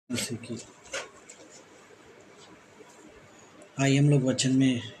सीखी। आइए हम लोग वचन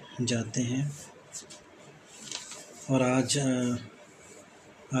में जाते हैं और आज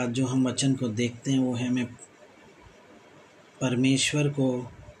जो हम वचन को देखते हैं वो है, मैं परमेश्वर को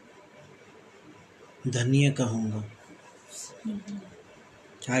धन्य कहूँगा।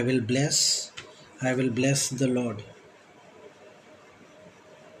 I will bless the Lord.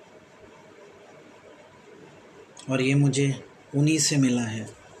 और ये मुझे उन्हीं से मिला है,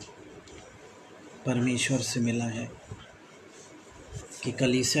 परमेश्वर से मिला है कि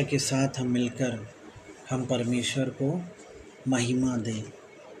कलीसिया के साथ हम मिलकर हम परमेश्वर को महिमा दें,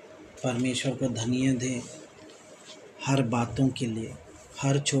 परमेश्वर को धन्य दें हर बातों के लिए।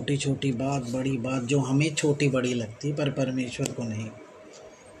 हर छोटी छोटी बात, बड़ी बात जो हमें छोटी बड़ी लगती पर परमेश्वर को नहीं।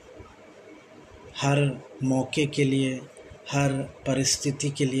 हर मौके के लिए, हर परिस्थिति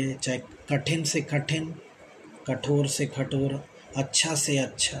के लिए, चाहे कठिन से कठिन, कठोर से कठोर, अच्छा से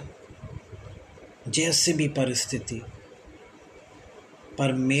अच्छा, जैसे भी परिस्थिति,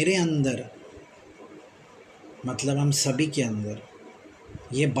 पर मेरे अंदर, मतलब हम सभी के अंदर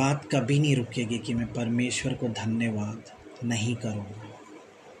ये बात कभी नहीं रुकेगी कि मैं परमेश्वर को धन्यवाद नहीं करूँगा,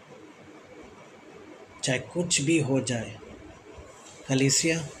 चाहे कुछ भी हो जाए।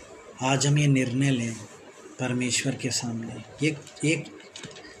 कलीसिया, आज हम ये निर्णय लें परमेश्वर के सामने। ये एक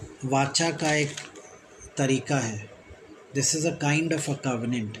वाचा का एक तरीका है। This is a kind of a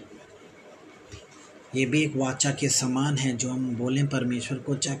covenant. ये भी एक वाचा के समान है जो हम बोलें परमेश्वर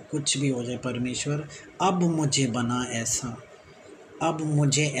को, चाहे कुछ भी हो जाए, परमेश्वर अब मुझे बना ऐसा, अब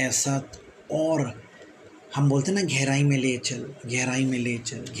मुझे ऐसा, और हम बोलते ना गहराई में ले चल, गहराई में ले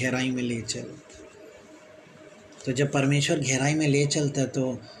चल, गहराई में ले चल। तो जब परमेश्वर गहराई में ले चलता है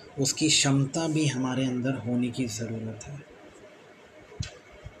तो उसकी क्षमता भी हमारे अंदर होने की ज़रूरत है।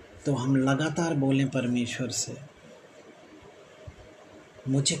 तो हम लगातार बोलें परमेश्वर से,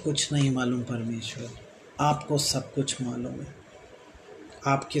 मुझे कुछ नहीं मालूम परमेश्वर, आपको सब कुछ मालूम है,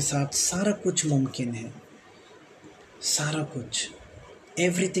 आपके साथ सारा कुछ मुमकिन है, सारा कुछ।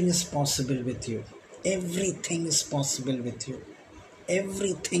 Everything is possible with you, everything is possible with you,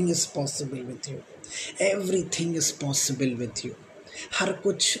 everything is possible with you, everything is possible with you. हर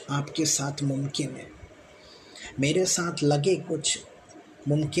कुछ आपके साथ मुमकिन है। मेरे साथ लगे कुछ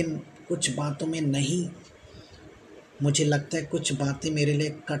मुमकिन, कुछ बातों में नहीं, मुझे लगता है कुछ बातें मेरे लिए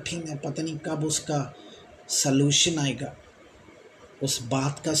कठिन है, पता नहीं कब उसका सलूशन आएगा, उस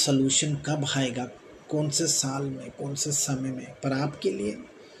बात का सलूशन कब आएगा, कौन से साल में, कौन से समय में। पर आपके लिए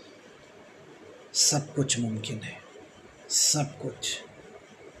सब कुछ मुमकिन है, सब कुछ,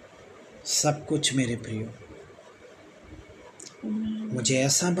 सब कुछ मेरे प्रियो। मुझे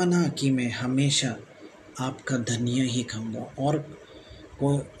ऐसा बना कि मैं हमेशा आपका धन्य ही कहूँगा।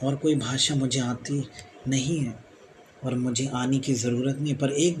 और कोई भाषा मुझे आती नहीं है और मुझे आने की ज़रूरत नहीं,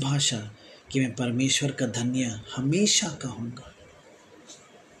 पर एक भाषा कि मैं परमेश्वर का धन्य हमेशा कहूँगा,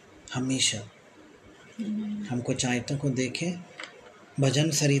 हमेशा। हम कुछ आयतों को देखें। भजन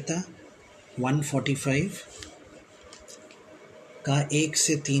संहिता 145 का 1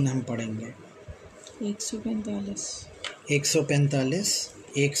 से 3 हम पढ़ेंगे। 145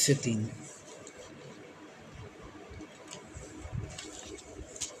 1 से 3।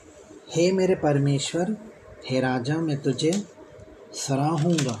 हे मेरे परमेश्वर, हे राजा, मैं तुझे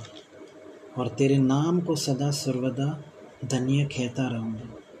सराहूँगा और तेरे नाम को सदा सर्वदा धन्य कहता रहूँगा।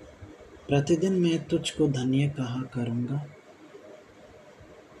 प्रतिदिन मैं तुझको धन्य कहा करूँगा,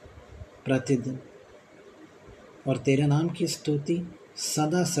 प्रतिदिन, और तेरे नाम की स्तुति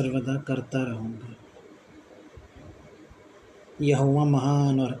सदा सर्वदा करता रहूँगा। यहोवा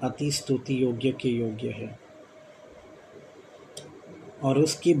महान और अति स्तुति योग्य के योग्य है, और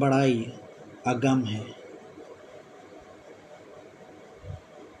उसकी बड़ाई अगम है,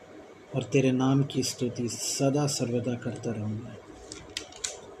 और तेरे नाम की स्तुति सदा सर्वदा करता रहूँगा।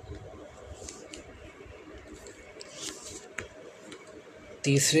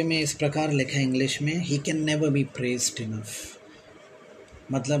 तीसरे में इस प्रकार लिखा है इंग्लिश में, he can never be praised enough.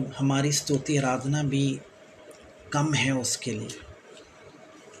 मतलब हमारी स्तुति आराधना भी कम है उसके लिए।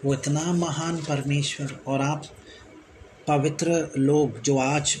 वो इतना महान परमेश्वर, और आप पवित्र लोग जो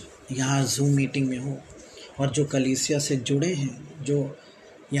आज यहाँ जूम मीटिंग में हो और जो कलीसिया से जुड़े हैं, जो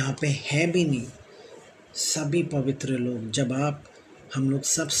यहाँ पे है भी नहीं, सभी पवित्र लोग, जब हम लोग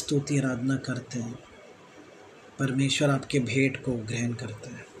सब स्तुति आराधना करते हैं, परमेश्वर आपके भेंट को ग्रहण करता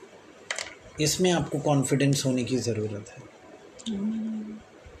है। इसमें आपको कॉन्फिडेंस होने की ज़रूरत है।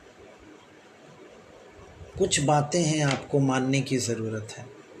 कुछ बातें हैं आपको मानने की ज़रूरत है,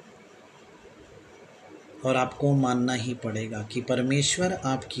 और आपको मानना ही पड़ेगा कि परमेश्वर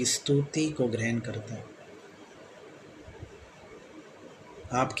आपकी स्तुति को ग्रहण करता है।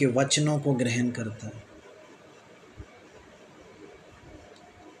 आपके वचनों को ग्रहण करता है,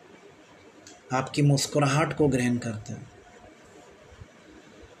 आपकी मुस्कुराहट को ग्रहण करता है,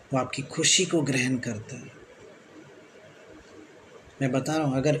 वो आपकी खुशी को ग्रहण करता है। मैं बता रहा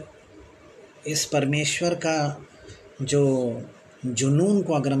हूँ, अगर इस परमेश्वर का जो जुनून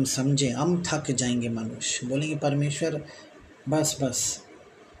को अगर हम समझें, हम थक जाएंगे। मनुष्य बोलेंगे परमेश्वर बस बस,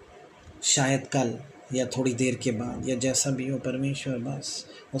 शायद कल या थोड़ी देर के बाद या जैसा भी हो, परमेश्वर बस।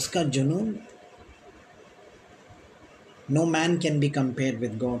 उसका जुनून, no man can be compared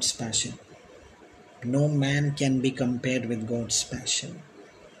with God's passion, no man can be compared with God's passion.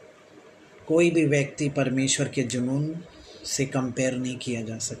 कोई भी व्यक्ति परमेश्वर के जुनून से कंपेयर नहीं किया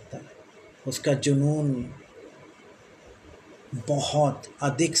जा सकता। उसका जुनून बहुत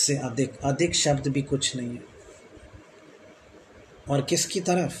अधिक से अधिक, अधिक शब्द भी कुछ नहीं है। और किसकी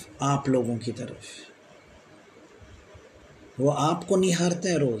तरफ? आप लोगों की तरफ। वो आपको निहारता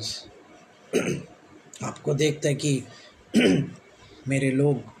है रोज, आपको देखता है कि मेरे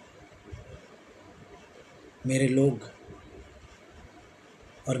लोग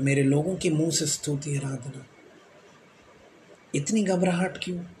और मेरे लोगों के मुंह से स्तुति आराधना। इतनी घबराहट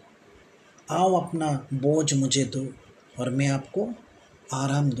क्यों? आओ अपना बोझ मुझे दो और मैं आपको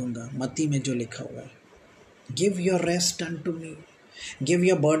आराम दूंगा। मत्ती में जो लिखा हुआ है, give your rest unto me, give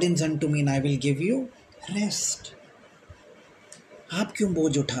your burdens unto me and I will give you rest. आप क्यों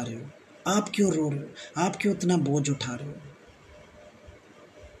बोझ उठा रहे हो? आप क्यों रो रहे हो? आप क्यों इतना बोझ उठा रहे हो?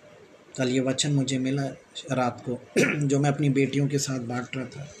 कल ये वचन मुझे मिला रात को जो मैं अपनी बेटियों के साथ बांट रहा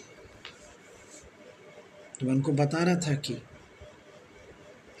था, तो मैं उनको बता रहा था कि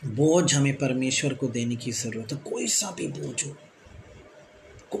बोझ हमें परमेश्वर को देने की जरूरत है। कोई सा भी बोझ हो,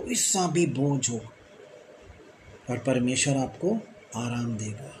 कोई सा भी बोझ हो, और परमेश्वर आपको आराम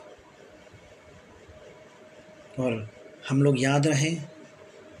देगा। और हम लोग याद रहे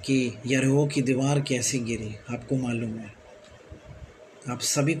कि यरीहो की दीवार कैसे गिरी। आपको मालूम है, आप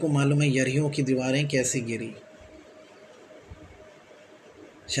सभी को मालूम है यरीहो की दीवारें कैसे गिरी।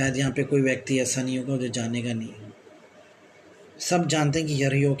 शायद यहाँ पे कोई व्यक्ति ऐसा नहीं होगा जो जानेगा नहीं। सब जानते हैं कि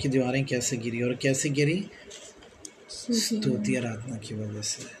यरीहो की दीवारें कैसे गिरी, और कैसे गिरी? स्तुति आराधना की वजह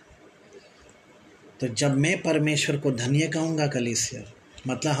से। तो जब मैं परमेश्वर को धन्य कहूँगा कलीसिया,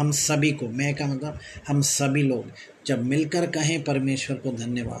 मतलब हम सभी को, मैं का मतलब हम सभी लोग जब मिलकर कहें परमेश्वर को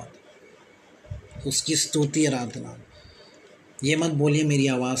धन्यवाद, उसकी स्तुति आराधना। ये मत बोलिए मेरी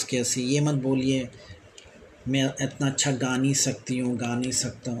आवाज़ कैसी, ये मत बोलिए मैं इतना अच्छा गा नहीं सकती हूँ, गा नहीं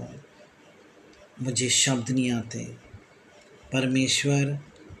सकता हूँ, मुझे शब्द नहीं आते। परमेश्वर,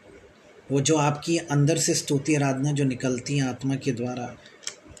 वो जो आपकी अंदर से स्तुति आराधना जो निकलती है आत्मा के द्वारा,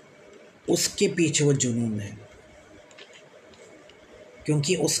 उसके पीछे वो जुनून है,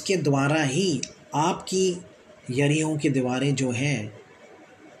 क्योंकि उसके द्वारा ही आपकी यरीहो की दीवारें जो हैं,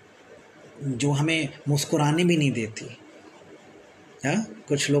 जो हमें मुस्कुराने भी नहीं देती।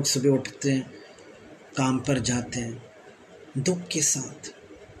 कुछ लोग सुबह उठते हैं, काम पर जाते हैं दुख के साथ।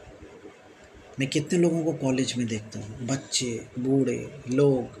 मैं कितने लोगों को कॉलेज में देखता हूँ, बच्चे बूढ़े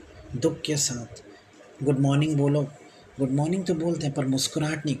लोग दुख के साथ। गुड मॉर्निंग बोलो, गुड मॉर्निंग तो बोलते हैं पर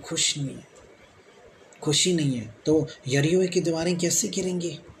मुस्कुराहट नहीं, खुश नहीं है, खुशी नहीं है। तो यरीहो की दीवारें कैसे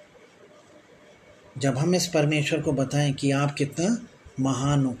गिरेंगी? जब हम इस परमेश्वर को बताएं कि आप कितना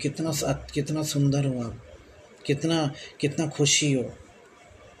महान हो, कितना सुंदर हो, आप कितना खुशी हो,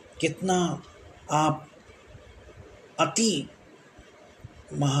 कितना आप अति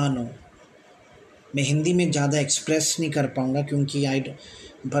महान हो। मैं हिंदी में ज़्यादा एक्सप्रेस नहीं कर पाऊँगा क्योंकि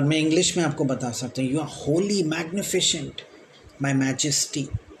पर मैं इंग्लिश में आपको बता सकता हूँ। You are wholly, magnificent, my majesty,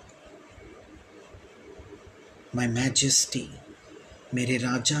 my majesty. मेरे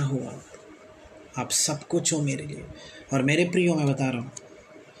राजा हो आप सब कुछ हो मेरे लिए। और मेरे प्रियो, मैं बता रहा हूँ,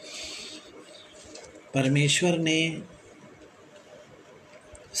 परमेश्वर ने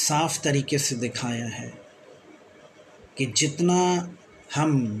साफ तरीके से दिखाया है कि जितना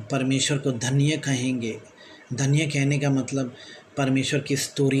हम परमेश्वर को धन्य कहेंगे, धन्य कहने का मतलब परमेश्वर की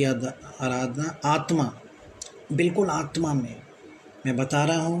स्तुति आराधना आत्मा, बिल्कुल आत्मा में। मैं बता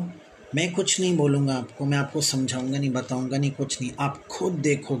रहा हूँ, मैं कुछ नहीं बोलूँगा आपको, मैं आपको समझाऊँगा नहीं, बताऊँगा नहीं, कुछ नहीं। आप खुद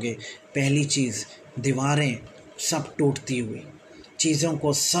देखोगे। पहली चीज़, दीवारें सब टूटती हुई, चीज़ों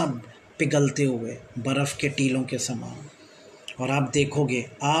को सब पिघलते हुए बर्फ़ के टीलों के समान। और आप देखोगे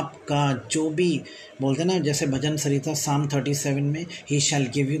आपका जो भी बोलते ना, जैसे भजन संहिता Psalm 37 में, he shall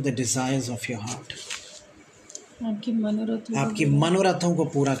give you the desires of your heart. आपकी मनोरथों को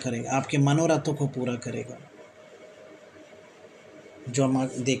पूरा करेगा, आपके मनोरथों को पूरा करेगा। जो हम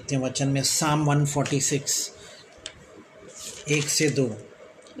देखते हैं वचन में, Psalm 146 1 से 2,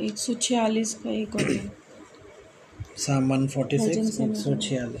 146 का एक और साम 146 भजन से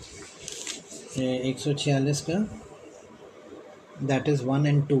 146 ये 146 का दैट इज़ 1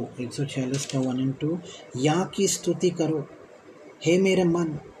 and 2 146 का 1 and 2 या की स्तुति करो हे मेरे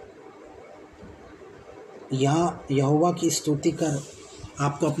मन या यहोवा की स्तुति कर।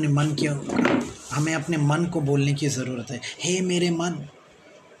 आपको अपने मन की हमें अपने मन को बोलने की ज़रूरत है। हे मेरे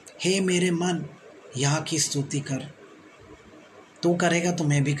मन यहाँ की स्तुति कर। तू करेगा तो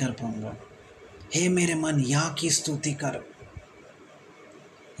मैं भी कर पाऊंगा। हे मेरे मन यहाँ की स्तुति कर,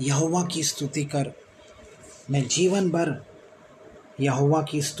 यहोवा की स्तुति कर। मैं जीवन भर यहोवा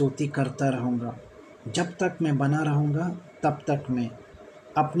की स्तुति करता रहूँगा। जब तक मैं बना रहूँगा तब तक मैं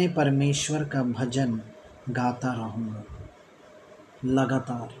अपने परमेश्वर का भजन गाता रहूँगा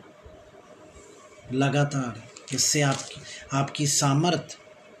लगातार। इससे आपकी सामर्थ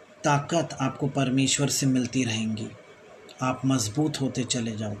ताकत आपको परमेश्वर से मिलती रहेंगी। आप मजबूत होते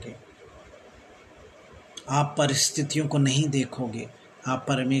चले जाओगे। आप परिस्थितियों को नहीं देखोगे, आप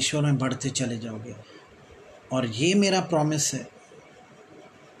परमेश्वर में बढ़ते चले जाओगे। और ये मेरा प्रॉमिस है,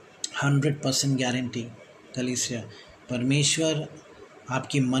 100% गारंटी। कलीसिया, परमेश्वर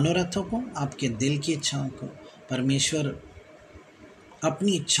आपकी मनोरथों को, आपके दिल की इच्छाओं को, परमेश्वर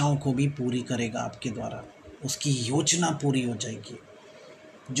अपनी इच्छाओं को भी पूरी करेगा आपके द्वारा। उसकी योजना पूरी हो जाएगी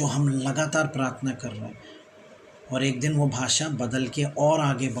जो हम लगातार प्रार्थना कर रहे हैं। और एक दिन वो भाषा बदल के और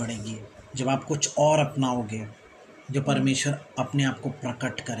आगे बढ़ेगी जब आप कुछ और अपनाओगे, जो परमेश्वर अपने आप को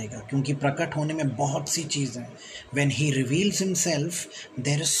प्रकट करेगा। क्योंकि प्रकट होने में बहुत सी चीज़ें हैं। When he reveals himself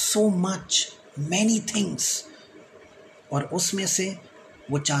there is so much many things. और उसमें से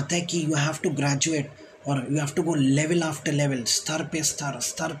वो चाहता है कि यू हैव टू ग्रेजुएट और you have to go level after level, स्तर पे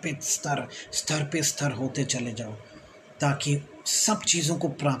स्तर होते चले जाओ, ताकि सब चीज़ों को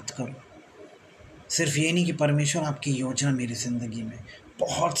प्राप्त करो। सिर्फ ये नहीं कि परमेश्वर आपकी योजना मेरी ज़िंदगी में,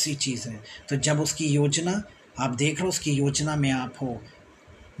 बहुत सी चीज़ें। तो जब उसकी योजना आप देख रहे हो, उसकी योजना में आप हो,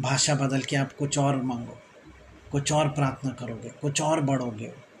 भाषा बदल के आप कुछ और मांगो, कुछ और प्रार्थना करोगे, कुछ और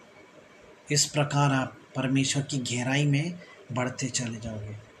बढ़ोगे। इस प्रकार आप परमेश्वर की गहराई में बढ़ते चले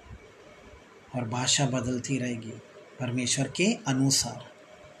जाओगे और भाषा बदलती रहेगी परमेश्वर के अनुसार,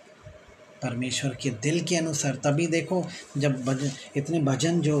 परमेश्वर के दिल के अनुसार। तभी देखो, जब इतने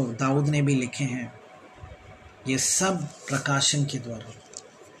भजन जो दाऊद ने भी लिखे हैं, ये सब प्रकाशन के द्वारा,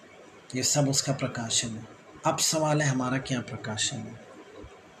 ये सब उसका प्रकाशन है। अब सवाल है हमारा क्या प्रकाशन है?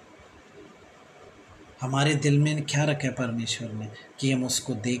 हमारे दिल में क्या रखा है परमेश्वर ने कि हम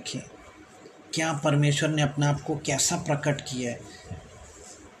उसको देखें? क्या परमेश्वर ने अपने आप को कैसा प्रकट किया है?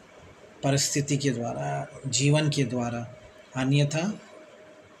 परिस्थिति के द्वारा, जीवन के द्वारा, अन्यथा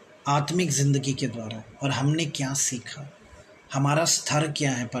आत्मिक जिंदगी के द्वारा। और हमने क्या सीखा? हमारा स्तर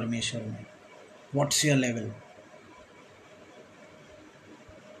क्या है परमेश्वर में? What's your level?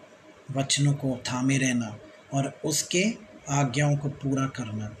 वचनों को थामे रहना और उसके आज्ञाओं को पूरा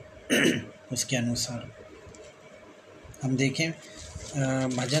करना उसके अनुसार। हम देखें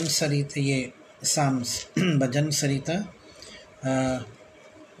भजन संहिता, ये साम्स भजन संहिता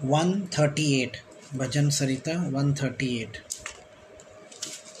 138, भजन संहिता 138।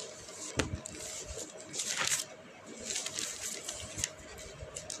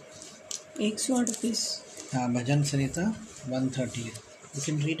 एक 138। हाँ, भजन संहिता 138। You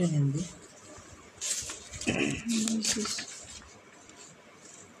can read in Hindi.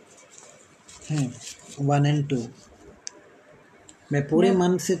 1 and 2। मैं पूरे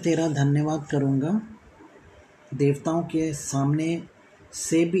मन से तेरा धन्यवाद करूँगा, देवताओं के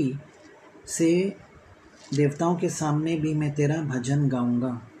सामने भी मैं तेरा भजन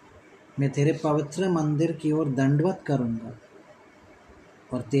गाऊंगा। मैं तेरे पवित्र मंदिर की ओर दंडवत करूँगा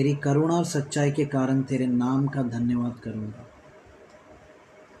और तेरी करुणा और सच्चाई के कारण तेरे नाम का धन्यवाद करूँगा।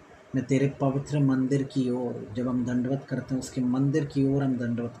 मैं तेरे पवित्र मंदिर की ओर, जब हम दंडवत करते हैं, उसके मंदिर की ओर हम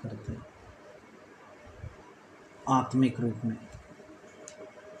दंडवत करते हैं आत्मिक रूप में,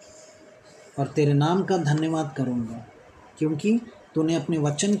 और तेरे नाम का धन्यवाद करूँगा क्योंकि तूने अपने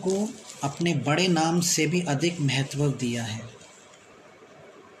वचन को अपने बड़े नाम से भी अधिक महत्व दिया है।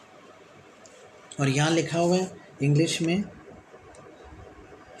 और यहाँ लिखा हुआ है इंग्लिश में,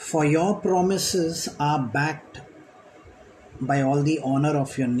 for your promises are backed by all the honour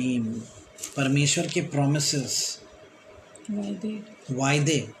of your name. परमेश्वर के प्रोमिसेस,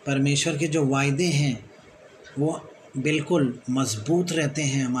 वायदे, परमेश्वर के जो वायदे हैं वो बिल्कुल मजबूत रहते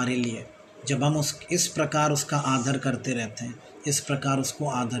हैं हमारे लिए, जब हम इस प्रकार उसका आदर करते रहते हैं, इस प्रकार उसको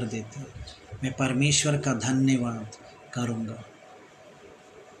आदर देते हैं। मैं परमेश्वर का धन्यवाद करूँगा।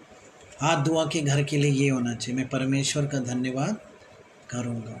 आज दुआ के घर के लिए ये होना चाहिए, मैं परमेश्वर का धन्यवाद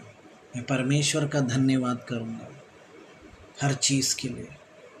करूँगा, मैं परमेश्वर का धन्यवाद करूँगा हर चीज़ के लिए।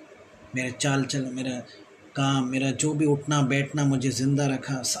 मेरे चाल चल, मेरा काम, मेरा जो भी उठना बैठना, मुझे ज़िंदा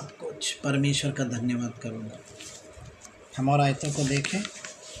रखा, सब कुछ परमेश्वर का धन्यवाद करूँगा। हम और आयतों को देखें।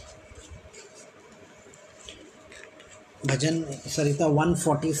 भजन सरिता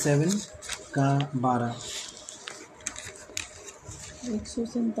 147 का 12,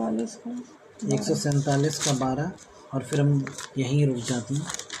 147 का 147 का 12, और फिर हम यहीं रुक जाते हैं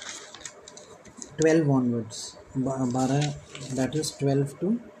 12 ऑनवर्ड्स, 12 दैट इज़ 12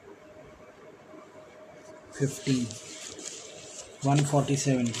 to 15,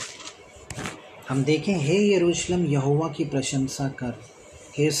 147। हम देखें, हे यरूशलेम यहोवा की प्रशंसा कर,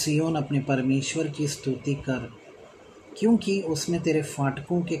 हे सियोन अपने परमेश्वर की स्तुति कर, क्योंकि उसने तेरे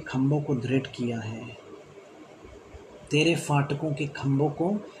फाटकों के खंभों को दृढ़ किया है। तेरे फाटकों के खंभों को,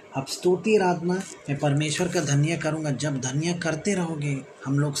 अब स्तुति आराधना मैं परमेश्वर का धन्य करूँगा। जब धन्य करते रहोगे,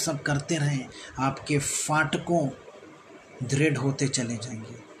 हम लोग सब करते रहें, आपके फाटकों दृढ़ होते चले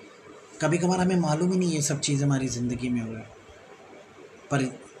जाएंगे। कभी कभार हमें मालूम ही नहीं ये सब चीज़ हमारी ज़िंदगी में हो रहा है, पर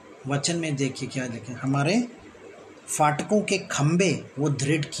वचन में देखिए क्या लिखा है, हमारे फाटकों के खंभे वो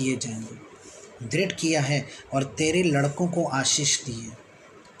दृढ़ किए जाएंगे। दृढ़ किया है और तेरे लड़कों को आशीष दी है।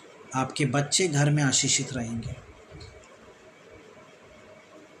 आपके बच्चे घर में आशीषित रहेंगे।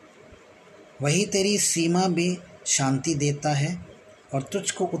 वही तेरी सीमा भी शांति देता है और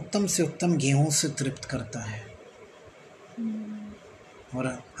तुझको उत्तम से उत्तम गेहूं से तृप्त करता है। और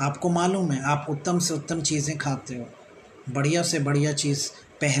आपको मालूम है, आप उत्तम से उत्तम चीज़ें खाते हो, बढ़िया से बढ़िया चीज़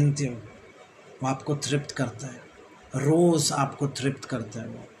पहनते हो, वो आपको तृप्त करता है, रोज़ आपको तृप्त करता है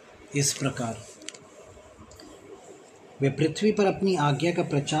वो। इस प्रकार वे पृथ्वी पर अपनी आज्ञा का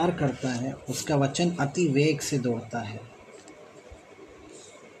प्रचार करता है, उसका वचन अति वेग से दौड़ता है।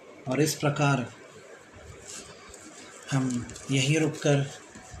 और इस प्रकार हम यहीं रुककर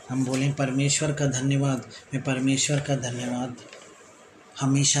हम बोलें, परमेश्वर का धन्यवाद, मैं परमेश्वर का धन्यवाद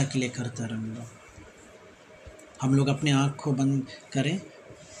हमेशा के लिए करता रहूँगा। हम लोग अपने आँख को बंद करें।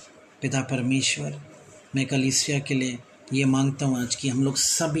 पिता परमेश्वर, मैं कलीसिया के लिए ये मांगता हूँ आज कि हम लोग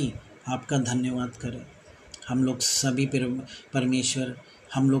सभी आपका धन्यवाद करें। हम लोग सभी परमेश्वर,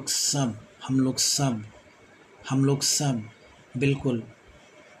 हम लोग सब बिल्कुल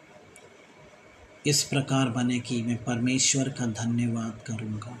इस प्रकार बने कि मैं परमेश्वर का धन्यवाद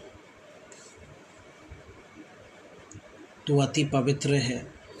करूँगा। तू अति पवित्र है,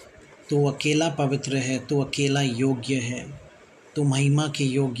 तू अकेला पवित्र है, तू अकेला योग्य है, तू महिमा के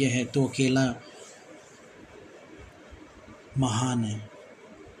योग्य है, तू अकेला महान है।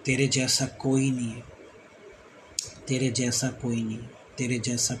 तेरे जैसा कोई नहीं है, तेरे जैसा कोई नहीं, तेरे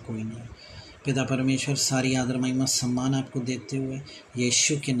जैसा कोई नहीं। पिता परमेश्वर, सारी आदर महिमा सम्मान आपको देते हुए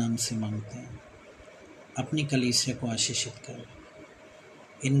यीशु के नाम से मांगते हैं। अपनी कलीसिया को आशीषित करें,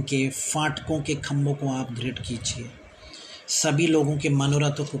 इनके फाटकों के खंभों को आप दृढ़ कीजिए, सभी लोगों के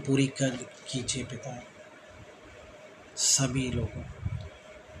मनोरथों को पूरी कर कीजिए पिता। सभी लोगों,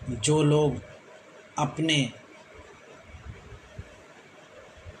 जो लोग अपने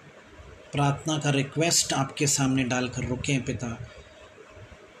प्रार्थना का रिक्वेस्ट आपके सामने डालकर रुके हैं पिता,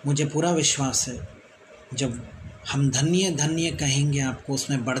 मुझे पूरा विश्वास है जब हम धन्य धन्य कहेंगे आपको,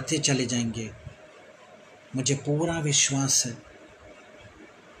 उसमें बढ़ते चले जाएंगे। मुझे पूरा विश्वास है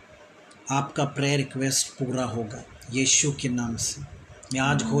आपका प्रेयर रिक्वेस्ट पूरा होगा यीशु के नाम से। मैं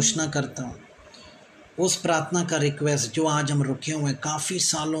आज घोषणा करता हूँ, उस प्रार्थना का रिक्वेस्ट जो आज हम रुके हुए हैं काफ़ी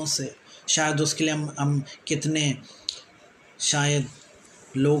सालों से, शायद उसके लिए हम कितने, शायद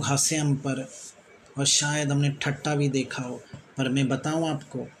लोग हंसे हम पर और शायद हमने ठट्टा भी देखा हो, पर मैं बताऊँ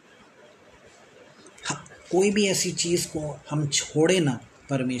आपको, कोई भी ऐसी चीज़ को हम छोड़े ना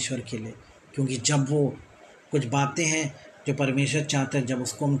परमेश्वर के लिए, क्योंकि जब वो कुछ बातें हैं जो परमेश्वर चाहता है, जब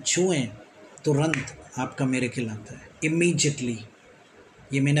उसको हम छुएं तुरंत आपका मिरेकल आता है, इमीडिएटली।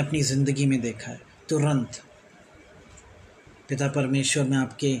 ये मैंने अपनी ज़िंदगी में देखा है, तुरंत। पिता परमेश्वर, मैं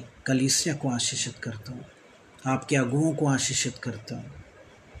आपके कलीसिया को आशीषित करता हूँ, आपके अगुओं को आशीषित करता हूँ।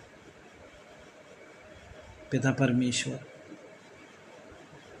 पिता परमेश्वर,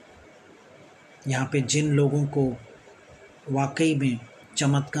 यहाँ पे जिन लोगों को वाकई में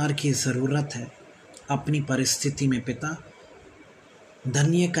चमत्कार की ज़रूरत है अपनी परिस्थिति में, पिता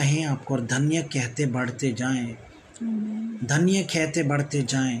धन्य कहें आपको और धन्य कहते बढ़ते जाएं, धन्य कहते बढ़ते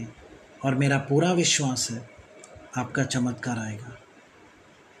जाएं, और मेरा पूरा विश्वास है आपका चमत्कार आएगा।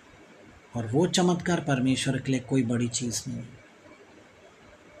 और वो चमत्कार परमेश्वर के लिए कोई बड़ी चीज़ नहीं,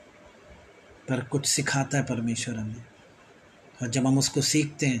 पर कुछ सिखाता है परमेश्वर हमें, और जब हम उसको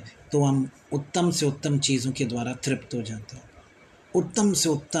सीखते हैं तो हम उत्तम से उत्तम चीज़ों के द्वारा तृप्त हो जाते हैं। उत्तम से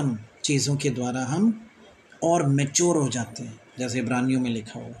उत्तम चीज़ों के द्वारा हम और मैच्योर हो जाते हैं, जैसे इब्रानियों में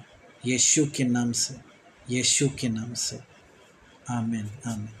लिखा हुआ। यीशु के नाम से, यीशु के नाम से, आमीन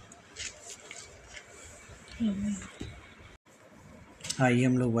आमीन। आमीन। आइए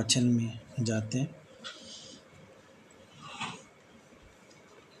हम लोग वचन में जाते हैं।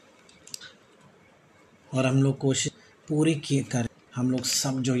 और हम लोग कोशिश पूरी की करें, हम लोग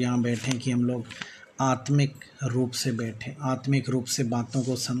सब जो यहाँ बैठे कि हम लोग आत्मिक रूप से बैठे, आत्मिक रूप से बातों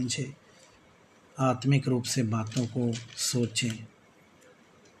को समझें, आत्मिक रूप से बातों को सोचें।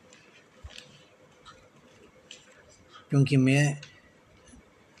 क्योंकि मेरे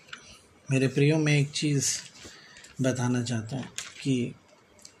प्रियो में एक चीज़ बताना चाहता हूँ कि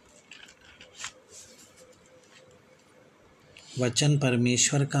वचन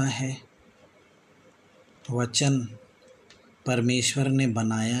परमेश्वर का है, वचन परमेश्वर ने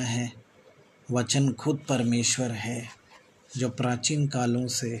बनाया है, वचन खुद परमेश्वर है जो प्राचीन कालों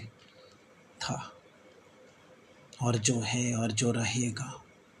से था और जो है और जो रहेगा,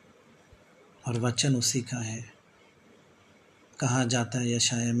 और वचन उसी का है। कहा जाता है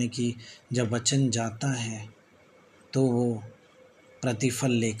यशाया में कि जब वचन जाता है तो वो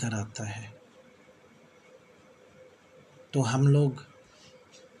प्रतिफल लेकर आता है। तो हम लोग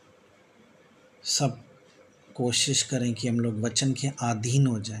सब कोशिश करें कि हम लोग वचन के अधीन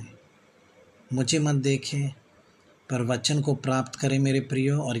हो जाएं। मुझे मत देखें पर वचन को प्राप्त करें मेरे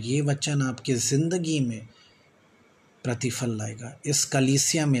प्रियो, और ये वचन आपकी ज़िंदगी में प्रतिफल लाएगा, इस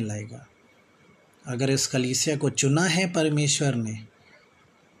कलीसिया में लाएगा। अगर इस कलीसिया को चुना है परमेश्वर ने,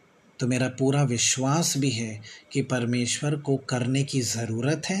 तो मेरा पूरा विश्वास भी है कि परमेश्वर को करने की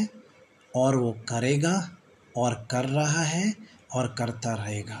ज़रूरत है और वो करेगा और कर रहा है और करता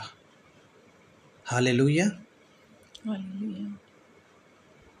रहेगा। हालेलुया। हालेलुया।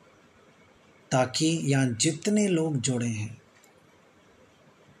 ताकि यहाँ जितने लोग जुड़े हैं,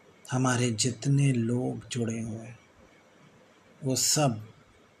 हमारे जितने लोग जुड़े हुए हैं, वो सब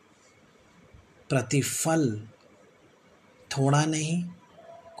प्रतिफल थोड़ा नहीं,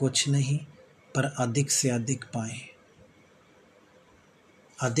 कुछ नहीं, पर अधिक से अधिक पाएं।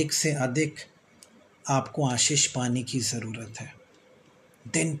 अधिक से अधिक आपको आशीष पाने की ज़रूरत है,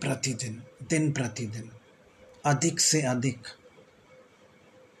 दिन प्रतिदिन अधिक से अधिक।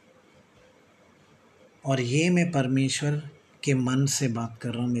 और ये मैं परमेश्वर के मन से बात कर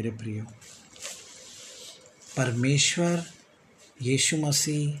रहा हूँ मेरे प्रियो। परमेश्वर यीशु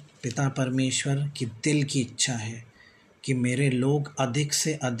मसीह पिता परमेश्वर की दिल की इच्छा है कि मेरे लोग अधिक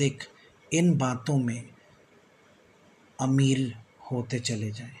से अधिक इन बातों में अमीर होते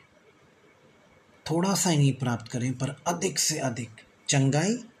चले जाएं। थोड़ा सा ही नहीं प्राप्त करें पर अधिक से अधिक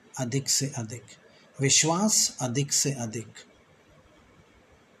चंगाई, अधिक से अधिक विश्वास, अधिक से अधिक।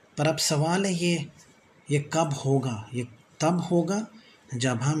 पर अब सवाल है ये कब होगा? ये तब होगा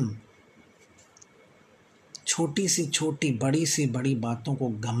जब हम छोटी सी छोटी, बड़ी सी बड़ी बातों को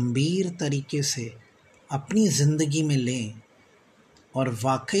गंभीर तरीके से अपनी ज़िंदगी में लें और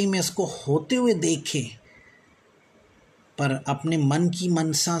वाकई में इसको होते हुए देखें, पर अपने मन की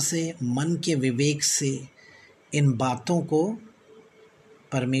मनसा से, मन के विवेक से इन बातों को,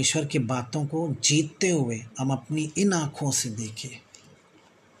 परमेश्वर की बातों को जीतते हुए हम अपनी इन आँखों से देखें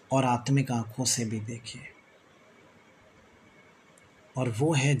और आत्मिक आँखों से भी देखें। और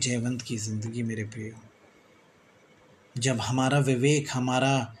वो है जयवंत की ज़िंदगी मेरे प्रियो। जब हमारा विवेक,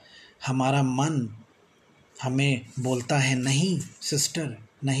 हमारा मन हमें बोलता है नहीं सिस्टर,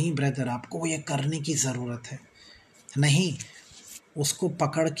 नहीं ब्रदर, आपको ये करने की ज़रूरत है, नहीं, उसको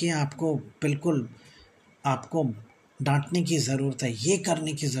पकड़ के आपको बिल्कुल आपको डांटने की ज़रूरत है, ये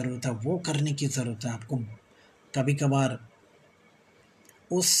करने की ज़रूरत है, वो करने की ज़रूरत है। आपको कभी कभार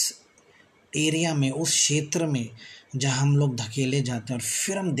उस एरिया में, उस क्षेत्र में जहाँ हम लोग धकेले जाते हैं और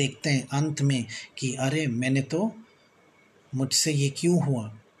फिर हम देखते हैं अंत में कि अरे मुझसे ये क्यों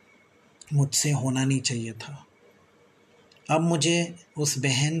हुआ, मुझसे होना नहीं चाहिए था। अब मुझे उस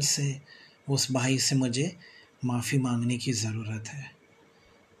बहन से, उस भाई से मुझे माफ़ी मांगने की ज़रूरत है।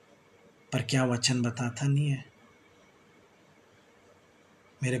 पर क्या वचन बताता नहीं है?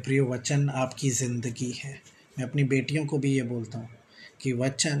 मेरे प्रिय, वचन आपकी ज़िंदगी है। मैं अपनी बेटियों को भी ये बोलता हूँ कि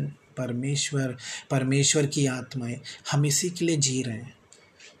वचन परमेश्वर की आत्माएं, हम इसी के लिए जी रहे हैं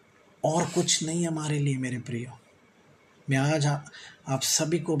और कुछ नहीं हमारे लिए। मेरे प्रिय, मैं आज आप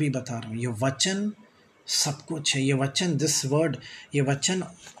सभी को भी बता रहा हूँ, ये वचन सब कुछ है। ये वचन, दिस वर्ड, ये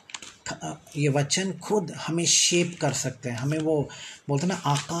वचन खुद हमें शेप कर सकते हैं, हमें वो बोलते ना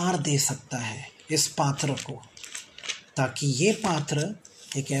आकार दे सकता है इस पात्र को, ताकि ये पात्र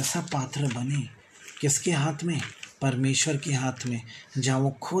एक ऐसा पात्र बने किसके हाथ में? परमेश्वर के हाथ में, जहाँ वो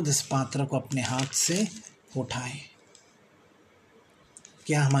खुद इस पात्र को अपने हाथ से उठाए।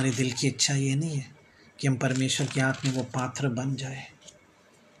 क्या हमारे दिल की इच्छा ये नहीं है कि हम परमेश्वर के हाथ में वो पात्र बन जाए?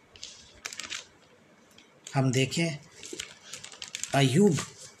 हम देखें अय्यूब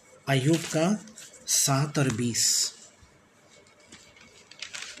का 7 और 20।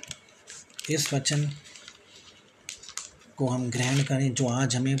 इस वचन को हम ग्रहण करें जो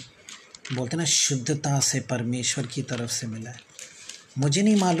आज हमें बोलते ना शुद्धता से परमेश्वर की तरफ से मिला है। मुझे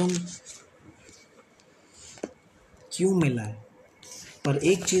नहीं मालूम क्यों मिला है, पर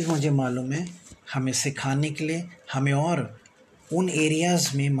एक चीज़ मुझे मालूम है, हमें सिखाने के लिए, हमें और उन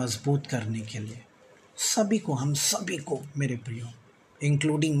एरियाज़ में मजबूत करने के लिए, सभी को, हम सभी को मेरे प्रियो,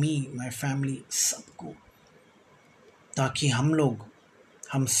 इंक्लूडिंग मी, माय फैमिली, सबको, ताकि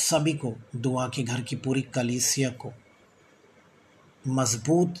हम सभी को, दुआ के घर की पूरी कलीसिया को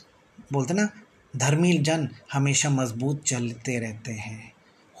मजबूत, बोलते ना धर्मी जन हमेशा मजबूत चलते रहते हैं,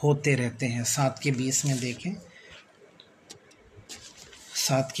 होते रहते हैं। 7 के 20 में देखें,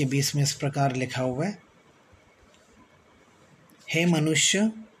 7 के 20 में इस प्रकार लिखा हुआ है, हे मनुष्य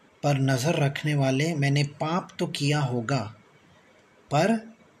पर नज़र रखने वाले, मैंने पाप तो किया होगा, पर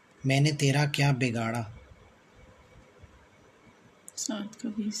मैंने तेरा क्या बिगाड़ा? 7 का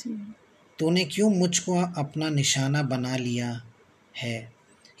 20 है। तूने क्यों मुझको अपना निशाना बना लिया है,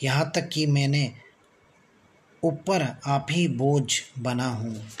 यहाँ तक कि मैंने ऊपर आप ही बोझ बना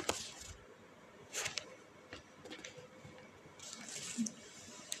हूँ।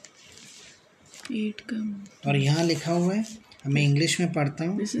 और यहाँ लिखा हुआ है, मैं इंग्लिश में पढ़ता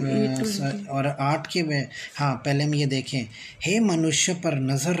हूँ और 8 के में, हाँ पहले में ये देखें, हे मनुष्य पर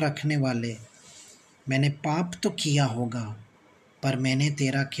नज़र रखने वाले, मैंने पाप तो किया होगा, पर मैंने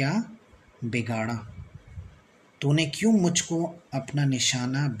तेरा क्या बिगाड़ा? तूने क्यों मुझको अपना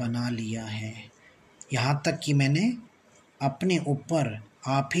निशाना बना लिया है, यहाँ तक कि मैंने अपने ऊपर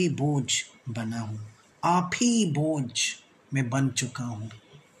आप ही बोझ बना हूँ। आप ही बोझ मैं बन चुका हूँ।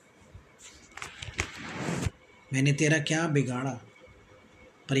 मैंने तेरा क्या बिगाड़ा?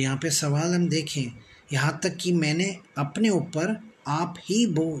 पर यहाँ पे सवाल हम देखें, यहाँ तक कि मैंने अपने ऊपर आप ही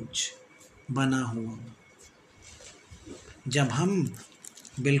बोझ बना हुआ। जब हम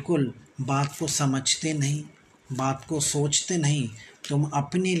बिल्कुल बात को समझते नहीं, बात को सोचते नहीं, तो हम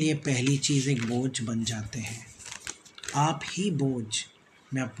अपने लिए पहली चीज़ एक बोझ बन जाते हैं। आप ही बोझ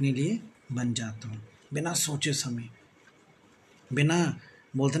मैं अपने लिए बन जाता हूँ, बिना सोचे समय, बिना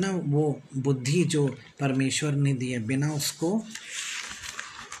बोलते ना वो बुद्धि जो परमेश्वर ने दी है, बिना उसको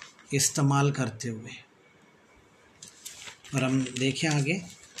इस्तेमाल करते हुए। और हम देखें आगे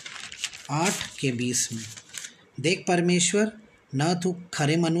 8 के 20 में, देख परमेश्वर न तो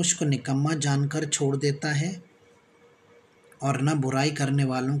खरे मनुष्य को निकम्मा जानकर छोड़ देता है और न बुराई करने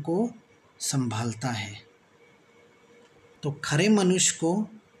वालों को संभालता है। तो खरे मनुष्य को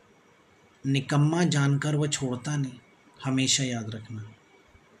निकम्मा जानकर वो छोड़ता नहीं, हमेशा याद रखना।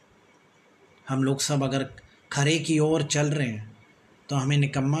 हम लोग सब अगर खरे की ओर चल रहे हैं तो हमें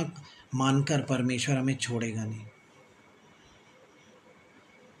निकम्मा मानकर परमेश्वर हमें छोड़ेगा नहीं।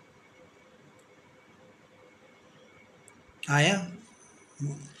 आया?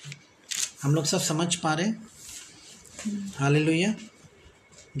 हम लोग सब समझ पा रहे? हालेलुया।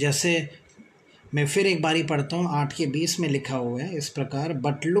 जैसे मैं फिर एक बारी पढ़ता हूँ, 8 के 20 में लिखा हुआ है इस प्रकार,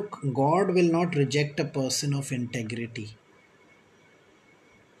 but look, God will not reject a person of integrity.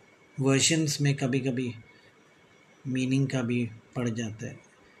 Versions में कभी कभी मीनिंग का भी पड़ जाता है,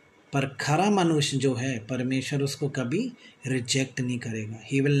 पर खरा मनुष्य जो है परमेश्वर उसको कभी रिजेक्ट नहीं करेगा।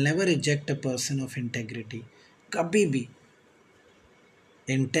 He will never reject a person of integrity. कभी भी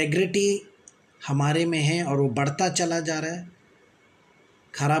इंटेग्रिटी हमारे में है और वो बढ़ता चला जा रहा है,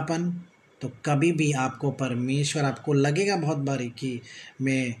 खरापन, तो कभी भी आपको परमेश्वर, आपको लगेगा बहुत बारी कि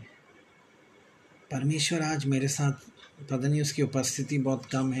मैं, परमेश्वर आज मेरे साथ, पता नहीं उसकी उपस्थिति बहुत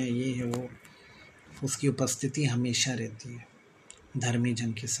कम है, ये है वो, उसकी उपस्थिति हमेशा रहती है धर्मी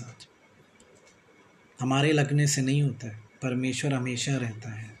जन के साथ। हमारे लगने से नहीं होता है, परमेश्वर हमेशा रहता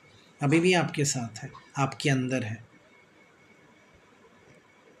है, अभी भी आपके साथ है, आपके अंदर है।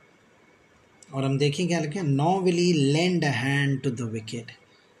 और हम देखें क्या लिखे, no will he lend a hand to the wicked.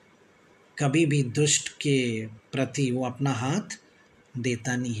 कभी भी दुष्ट के प्रति वो अपना हाथ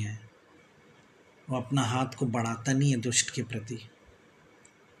देता नहीं है, वो अपना हाथ को बढ़ाता नहीं है दुष्ट के प्रति।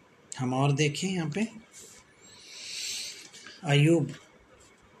 हम और देखें यहाँ पे अय्यूब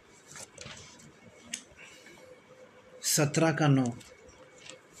 17 का 9।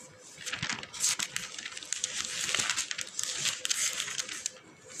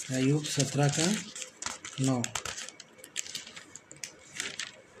 अय्यूब 17 का 9,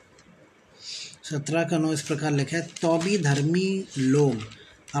 17 का 9 इस प्रकार लिखा है, तो भी धर्मी लोग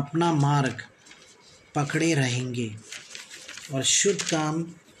अपना मार्ग पकड़े रहेंगे और शुद्ध काम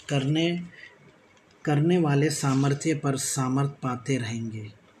करने वाले सामर्थ्य पर सामर्थ पाते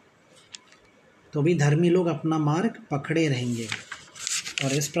रहेंगे। तो भी धर्मी लोग अपना मार्ग पकड़े रहेंगे।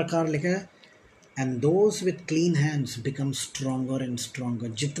 और इस प्रकार लिखा है, and those with clean hands become stronger and stronger.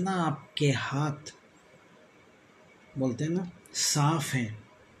 जितना आपके हाथ बोलते हैं ना साफ हैं,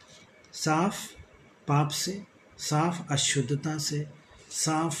 साफ पाप से, साफ अशुद्धता से,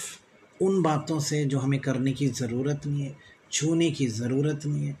 साफ उन बातों से जो हमें करने की ज़रूरत नहीं है, छूने की ज़रूरत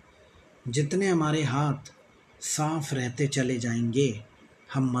नहीं है, जितने हमारे हाथ साफ रहते चले जाएंगे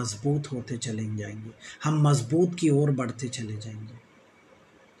हम मजबूत होते चले जाएंगे, हम मजबूत की ओर बढ़ते चले जाएंगे।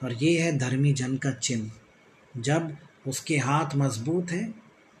 और ये है धर्मी जन का चिन्ह। जब उसके हाथ मजबूत हैं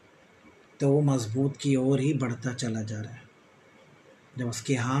तो वो मजबूत की ओर ही बढ़ता चला जा रहा है। जब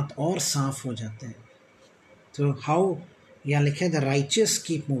उसके हाथ और साफ हो जाते हैं तो हाउ, यहाँ लिखा है the righteous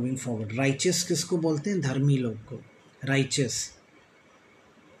keep moving forward. Righteous किसको बोलते हैं? धर्मी लोग को राइचियस।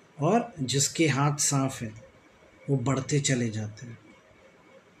 और जिसके हाथ साफ है वो बढ़ते चले जाते हैं,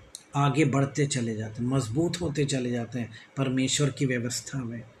 आगे बढ़ते चले जाते हैं, मजबूत होते चले जाते हैं परमेश्वर की व्यवस्था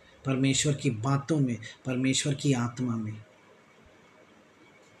में, परमेश्वर की बातों में, परमेश्वर की आत्मा में,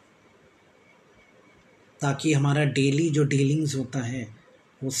 ताकि हमारा डेली जो डीलिंग्स होता है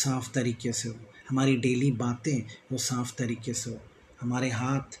वो साफ तरीके से हो, हमारी डेली बातें वो साफ तरीके से हो। हमारे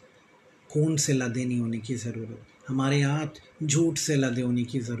हाथ खून से लदे नहीं होने की ज़रूरत, हमारे हाथ झूठ से लदे होने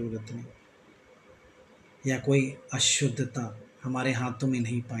की ज़रूरत नहीं, या कोई अशुद्धता हमारे हाथों में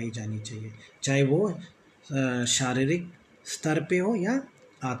नहीं पाई जानी चाहिए, चाहे वो शारीरिक स्तर पे हो या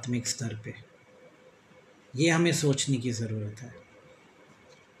आत्मिक स्तर पे। ये हमें सोचने की ज़रूरत है।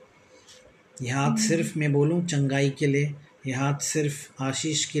 यह हाथ सिर्फ मैं बोलूँ चंगाई के लिए, यह हाथ सिर्फ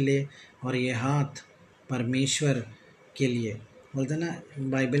आशीष के लिए, और ये हाथ परमेश्वर के लिए। बोलते ना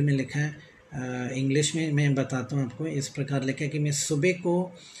बाइबल में लिखा है, इंग्लिश में मैं बताता हूँ आपको, इस प्रकार लिखा है कि मैं सुबह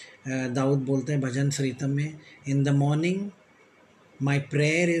को, दाऊद बोलते हैं भजन संहिता में, in the morning my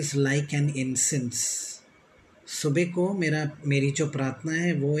prayer is like an incense. सुबह को मेरी जो प्रार्थना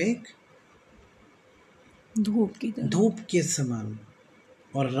है वो एक धूप के समान,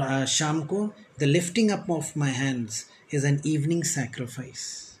 और शाम को the lifting up of my hands is an evening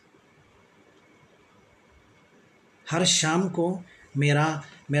sacrifice. हर शाम को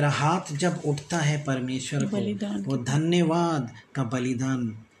मेरा हाथ जब उठता है परमेश्वर को, वो धन्यवाद का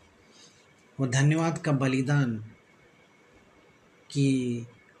बलिदान, वो धन्यवाद का बलिदान की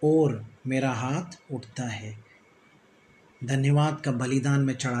ओर मेरा हाथ उठता है। धन्यवाद का बलिदान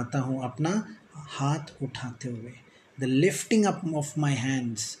मैं चढ़ाता हूँ अपना हाथ उठाते हुए। The lifting up of my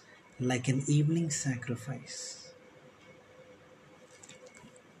hands like an evening sacrifice.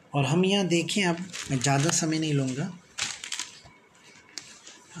 और हम यहाँ देखें, अब मैं ज़्यादा समय नहीं लूँगा,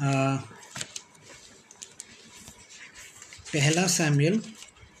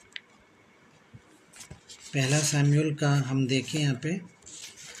 पहला सैमुएल का हम देखें यहाँ पे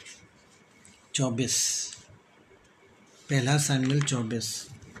 24, पहला सैमुएल 24।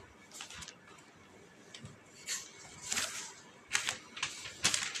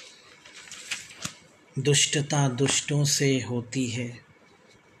 दुष्टता दुष्टों से होती है,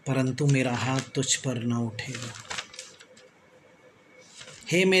 परंतु मेरा हाथ तुझ पर न उठेगा।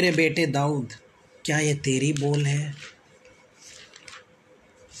 हे मेरे बेटे दाऊद, क्या ये तेरी बोल है?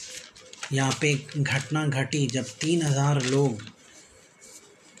 यहाँ पे एक घटना घटी जब 3000 लोग,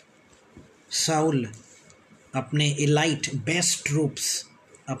 साउल अपने इलाइट बेस्ट ट्रूप्स,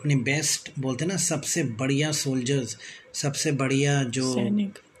 अपने बेस्ट बोलते ना सबसे बढ़िया सोल्जर्स, सबसे बढ़िया जो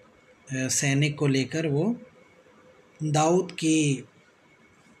सैनिक को लेकर वो दाऊद की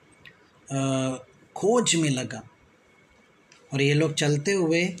खोज में लगा। और ये लोग चलते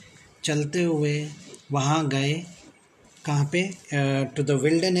हुए वहाँ गए, कहाँ पे? To the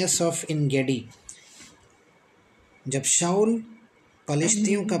wilderness of Engedi. जब शाऊल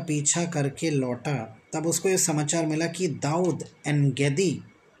फलिश्तियों का पीछा करके लौटा तब उसको ये समाचार मिला कि दाऊद एनगदी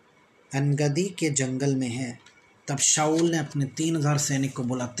के जंगल में है। तब शाऊल ने अपने 3000 सैनिक को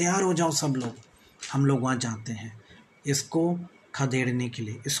बोला, तैयार हो जाओ सब लोग, हम लोग वहाँ जाते हैं इसको खदेड़ने के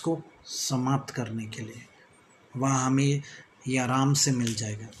लिए, इसको समाप्त करने के लिए। वहाँ हमें ये आराम से मिल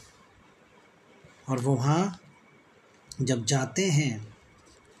जाएगा। और वो वहाँ जब जाते हैं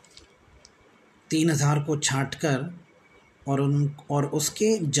 3000 को छांटकर, और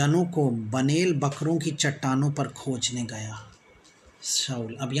उसके जनों को बनेल बकरों की चट्टानों पर खोजने गया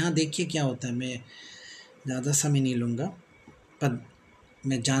शाऊल। अब यहाँ देखिए क्या होता है, मैं ज़्यादा समय नहीं लूँगा, पर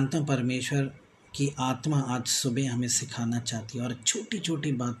मैं जानता हूँ परमेश्वर की आत्मा आज सुबह हमें सिखाना चाहती है। और छोटी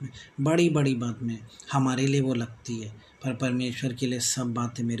छोटी बात में, बड़ी बड़ी बात में हमारे लिए वो लगती है, पर परमेश्वर के लिए सब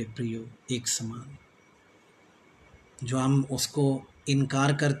बातें मेरे प्रियो एक समान। जो हम उसको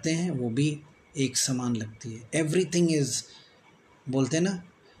इनकार करते हैं वो भी एक समान लगती है। एवरीथिंग इज़, बोलते हैं ना,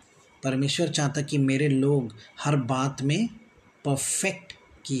 परमेश्वर चाहता कि मेरे लोग हर बात में परफेक्ट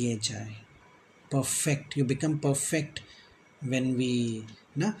किए जाए। Perfect, you become perfect when we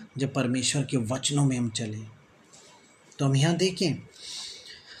ना, जब परमेश्वर के वचनों में हम चले। तो हम यहाँ देखें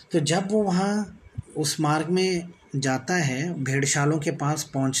तो जब वो वहाँ उस मार्ग में जाता है, भेड़शालों के पास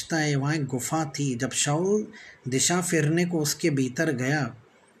पहुँचता है, वहाँ एक गुफा थी। जब शाऊल दिशा फिरने को उसके भीतर गया,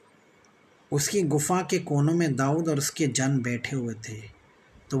 उसकी गुफा के कोनों में दाऊद और उसके जन बैठे हुए थे।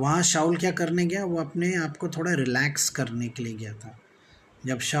 तो वहाँ शाऊल क्या करने गया? वो अपने आप को थोड़ा रिलैक्स करने के लिए गया था।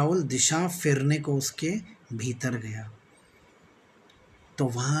 जब शाऊल दिशा फिरने को उसके भीतर गया तो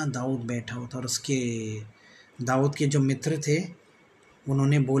वहाँ दाऊद बैठा हुआ था, और उसके दाऊद के जो मित्र थे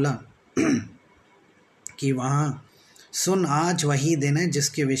उन्होंने बोला कि वहाँ सुन, आज वही दिन है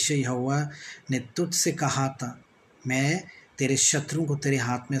जिसके विषय यहोवा ने तुझसे कहा था, मैं तेरे शत्रु को तेरे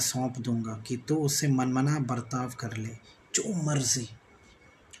हाथ में सौंप दूंगा कि तू उससे मनमना बर्ताव कर ले, जो मर्जी।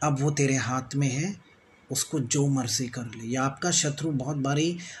 अब वो तेरे हाथ में है, उसको जो मर्जी कर ले। या आपका शत्रु बहुत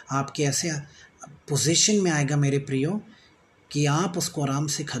बारी आपके ऐसे पोजीशन में आएगा मेरे प्रियो कि आप उसको आराम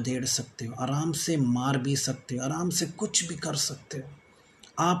से खदेड़ सकते हो, आराम से मार भी सकते हो, आराम से कुछ भी कर सकते हो।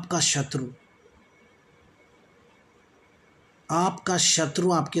 आपका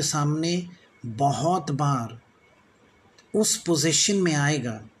शत्रु आपके सामने बहुत बार उस पोजीशन में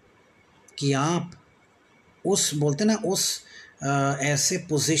आएगा कि आप उस बोलते ना उस ऐसे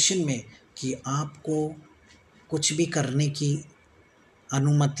पोजीशन में कि आपको कुछ भी करने की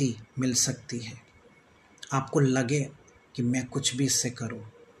अनुमति मिल सकती है। आपको लगे कि मैं कुछ भी इससे करूं,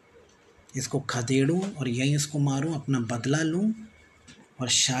 इसको खदेड़ूं और यहीं इसको मारूं, अपना बदला लूं, और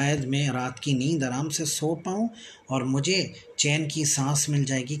शायद मैं रात की नींद आराम से सो पाऊं और मुझे चैन की सांस मिल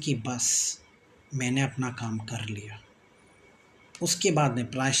जाएगी कि बस मैंने अपना काम कर लिया। उसके बाद मैं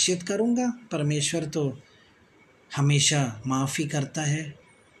प्रायश्चित करूंगा। परमेश्वर तो हमेशा माफ़ी करता है।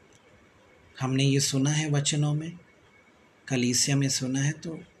 हमने ये सुना है वचनों में, कलीसिया में सुना है।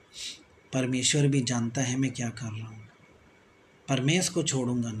 तो परमेश्वर भी जानता है मैं क्या कर रहा हूँ, पर मैं इसको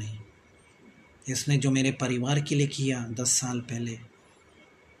छोड़ूंगा नहीं। इसने जो मेरे परिवार के लिए किया 10 साल पहले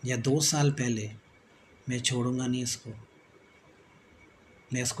या 2 साल पहले, मैं छोड़ूंगा नहीं इसको,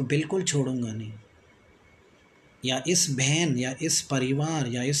 मैं इसको बिल्कुल छोड़ूंगा नहीं। या इस बहन या इस परिवार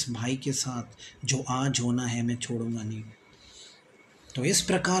या इस भाई के साथ जो आज होना है, मैं छोड़ूंगा नहीं। तो इस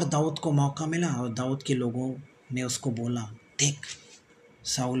प्रकार दाऊद को मौका मिला, और दाऊद के लोगों ने उसको बोला, देख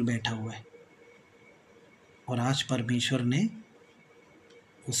शाऊल बैठा हुआ है, और आज परमेश्वर ने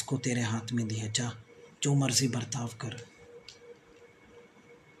उसको तेरे हाथ में दिया, जा जो मर्जी बर्ताव कर।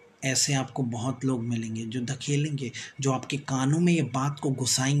 ऐसे आपको बहुत लोग मिलेंगे जो धकेलेंगे, जो आपके कानों में ये बात को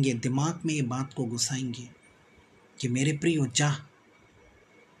घुसाएंगे, दिमाग में ये बात को घुसाएंगे कि मेरे प्रियो जा,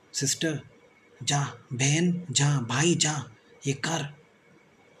 सिस्टर जा, बहन जा, भाई जा, ये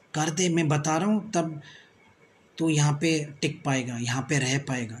कर दे। मैं बता रहा हूँ, तब तू यहाँ पे टिक पाएगा, यहाँ पे रह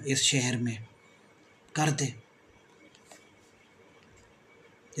पाएगा, इस शहर में। कर दे,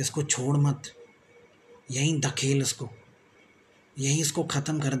 इसको छोड़ मत, यहीं धकेल इसको, यहीं इसको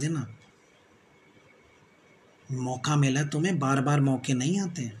ख़त्म कर देना। मौका मिला तुम्हें, बार बार मौके नहीं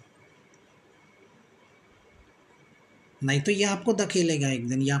आते हैं। नहीं तो ये आपको धकेलेगा एक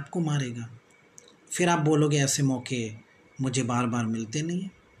दिन, ये आपको मारेगा। फिर आप बोलोगे ऐसे मौके मुझे बार बार मिलते नहीं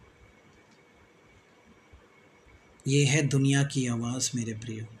हैं। ये है दुनिया की आवाज़ मेरे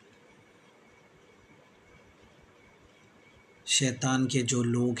प्रियो। शैतान के जो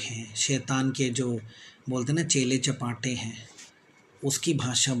लोग हैं, शैतान के जो बोलते ना चेले चपाटे हैं, उसकी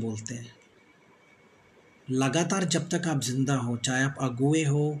भाषा बोलते हैं। लगातार जब तक आप जिंदा हो, चाहे आप अगुए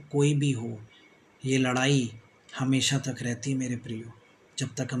हो, कोई भी हो, ये लड़ाई हमेशा तक रहती है मेरे प्रियो।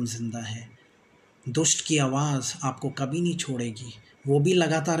 जब तक हम जिंदा हैं, दुष्ट की आवाज़ आपको कभी नहीं छोड़ेगी, वो भी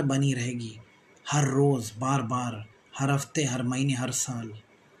लगातार बनी रहेगी। हर रोज़, बार बार, हर हफ्ते, हर महीने, हर साल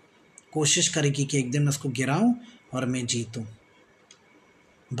कोशिश करेगी कि एक दिन मैं उसको गिराऊं और मैं जीतूं।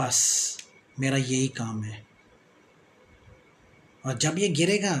 बस मेरा यही काम है। और जब ये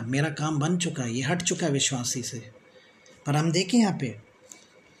गिरेगा, मेरा काम बन चुका है, ये हट चुका है विश्वासी से। पर हम देखें यहाँ पे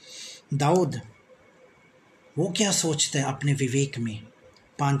दाऊद, वो क्या सोचता है अपने विवेक में।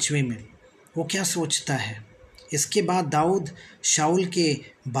 5वें में वो क्या सोचता है। इसके बाद दाऊद शाऊल के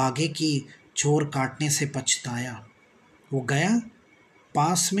बागे की चोर काटने से पछताया। वो गया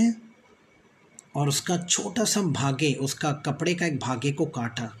पास में और उसका छोटा सा भागे, उसका कपड़े का एक भागे को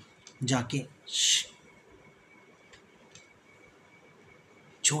काटा जाके,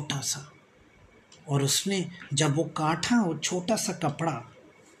 छोटा सा। और उसने जब वो काटा, वो छोटा सा कपड़ा,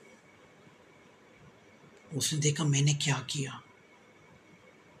 उसने देखा मैंने क्या किया।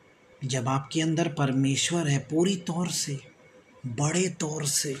 जब आपके अंदर परमेश्वर है पूरी तौर से, बड़े तौर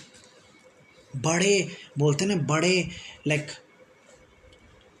से, बड़े बोलते ना, बड़े लाइक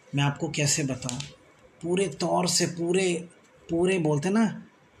मैं आपको कैसे बताऊं, पूरे तौर से पूरे पूरे बोलते ना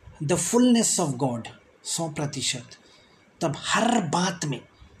द फुलनेस ऑफ गॉड, 100%। तब हर बात में,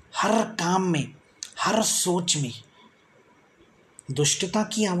 हर काम में, हर सोच में दुष्टता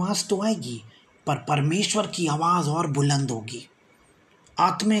की आवाज़ तो आएगी, पर परमेश्वर की आवाज़ और बुलंद होगी,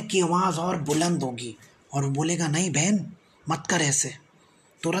 आत्मा की आवाज़ और बुलंद होगी, और वो बोलेगा नहीं बहन मत कर ऐसे।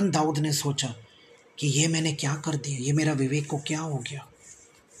 तुरंत दाऊद ने सोचा कि ये मैंने क्या कर दिया, ये मेरा विवेक को क्या हो गया,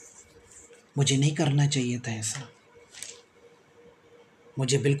 मुझे नहीं करना चाहिए था ऐसा,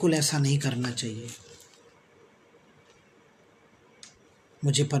 मुझे बिल्कुल ऐसा नहीं करना चाहिए,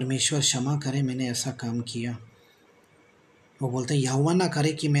 मुझे परमेश्वर क्षमा करे, मैंने ऐसा काम किया। वो बोलते यहोवा ना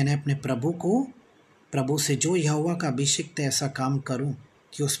करे कि मैंने अपने प्रभु से जो यहोवा का अभिषिक्त है ऐसा काम करूं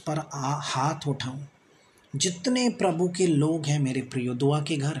कि उस पर हाथ उठाऊं। जितने प्रभु के लोग हैं मेरे प्रियो, दुआ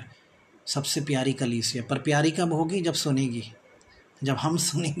के घर सबसे प्यारी कलीसिया, पर प्यारी कब होगी, जब सुनेगी, जब हम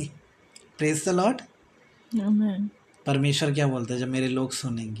सुनेंगे। Praise the Lord. Amen. परमेश्वर क्या बोलता है, जब मेरे लोग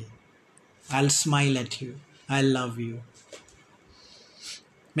सुनेंगे, I will smile at you, I love you.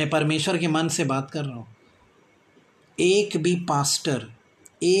 मैं परमेश्वर के मन से बात कर रहा हूँ। एक भी पास्टर,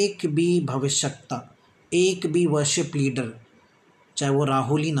 एक भी भविष्यवक्ता, एक भी वर्शिप लीडर, चाहे वो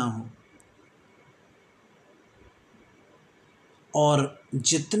राहुल ही ना हो, और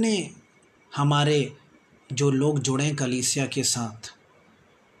जितने हमारे जो लोग जुड़े हैं कलीसिया के साथ,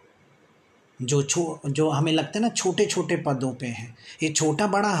 जो हमें लगता है ना छोटे छोटे पदों पे हैं, ये छोटा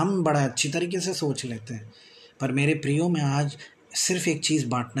बड़ा हम बड़ा अच्छी तरीके से सोच लेते हैं, पर मेरे प्रियो मैं आज सिर्फ एक चीज़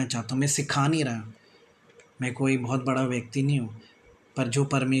बांटना चाहता हूँ। मैं सिखा नहीं रहा, मैं कोई बहुत बड़ा व्यक्ति नहीं हूँ, पर जो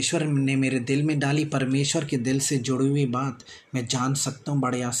परमेश्वर ने मेरे दिल में डाली, परमेश्वर के दिल से जुड़ी हुई बात मैं जान सकता हूँ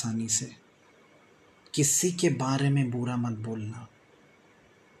बड़े आसानी से। किसी के बारे में बुरा मत बोलना,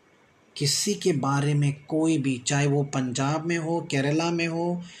 किसी के बारे में कोई भी, चाहे वो पंजाब में हो, केरला में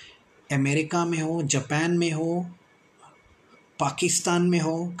हो, अमेरिका में हो, जापान में हो, पाकिस्तान में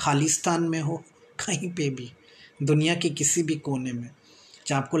हो, खालिस्तान में हो, कहीं पे भी, दुनिया के किसी भी कोने में,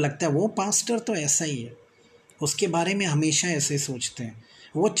 चाहे आपको लगता है वो पास्टर तो ऐसा ही है, उसके बारे में हमेशा ऐसे सोचते हैं,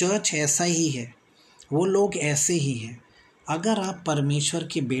 वो चर्च ऐसा ही है, वो लोग ऐसे ही हैं। अगर आप परमेश्वर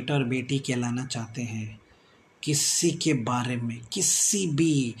के बेटा और बेटी कहलाना चाहते हैं, किसी के बारे में, किसी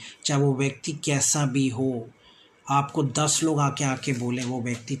भी, चाहे वो व्यक्ति कैसा भी हो, आपको 10 लोग आके बोले वो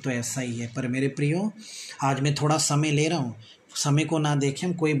व्यक्ति तो ऐसा ही है। पर मेरे प्रियो, आज मैं थोड़ा समय ले रहा हूँ, समय को ना देखें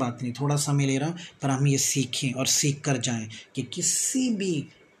हम, कोई बात नहीं, थोड़ा समय ले रहा हूँ, पर हम ये सीखें और सीख कर जाएं कि किसी भी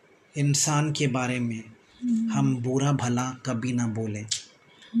इंसान के बारे में हम बुरा भला कभी ना बोलें,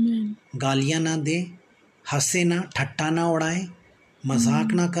 Amen. गालियाँ ना दें, हंसे ना, ठट्टा ना उड़ाएं,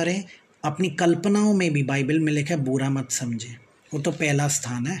 मजाक ना करें। अपनी कल्पनाओं में भी बाइबल में लिखा है बुरा मत समझें, वो तो पहला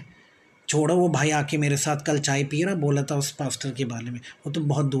स्थान है। छोड़ो वो भाई आके मेरे साथ कल चाय पी रहा, बोला था उस पास्टर के बारे में, वो तो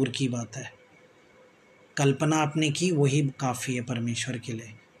बहुत दूर की बात है। कल्पना आपने की वही काफ़ी है परमेश्वर के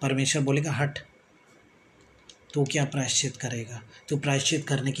लिए। परमेश्वर बोलेगा हट, तो क्या प्रायश्चित करेगा, तो प्रायश्चित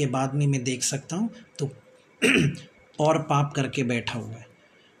करने के बाद में मैं देख सकता हूँ तो और पाप करके बैठा हुआ है।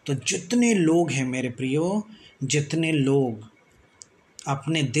 तो जितने लोग हैं मेरे प्रियो, जितने लोग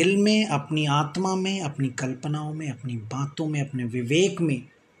अपने दिल में, अपनी आत्मा में, अपनी कल्पनाओं में, अपनी बातों में, अपने विवेक में,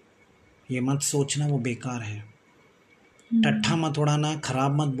 ये मत सोचना वो बेकार है। टट्ठा मत उड़ाना,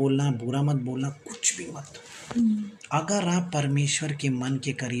 खराब मत बोलना, बुरा मत बोलना, कुछ भी मत। अगर आप परमेश्वर के मन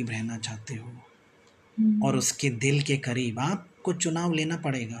के करीब रहना चाहते हो और उसके दिल के करीब, आपको चुनाव लेना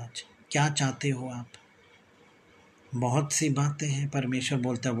पड़ेगा आज, क्या चाहते हो आप। बहुत सी बातें हैं, परमेश्वर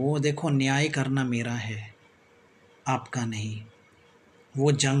बोलता है वो देखो न्याय करना मेरा है, आपका नहीं,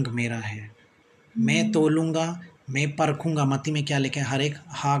 वो जंग मेरा है, मैं तोलूंगा, मैं परखूंगा। मत्ती में क्या लिखा है, हर एक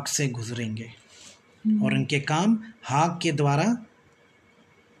हाक से गुजरेंगे और उनके काम हाक के द्वारा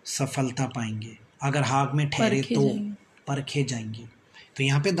सफलता पाएंगे, अगर हाक में ठहरे परखे तो जाएंगे। परखे जाएंगे। तो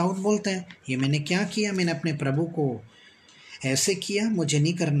यहाँ पे दाऊद बोलता है ये मैंने क्या किया, मैंने अपने प्रभु को ऐसे किया, मुझे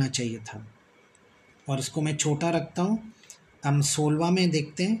नहीं करना चाहिए था, और इसको मैं छोटा रखता हूँ। हम 16वां में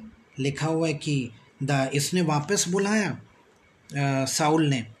देखते हैं, लिखा हुआ है कि इसने वापस बुलाया साउल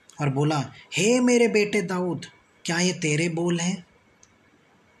ने और बोला हे मेरे बेटे दाऊद, क्या ये तेरे बोल हैं।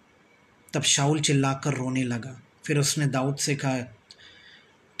 तब शाऊल चिल्लाकर रोने लगा। फिर उसने दाऊद से कहा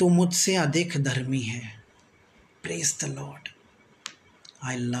तू मुझसे अधिक धर्मी है। Praise the Lord,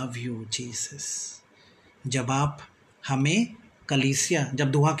 I love you Jesus. जब आप हमें कलीसिया,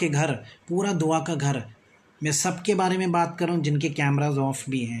 जब दुआ के घर, पूरा दुआ का घर, मैं सबके बारे में बात कर रहा हूँ जिनके कैमराज ऑफ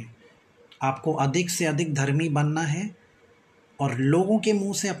भी हैं, आपको अधिक से अधिक धर्मी बनना है और लोगों के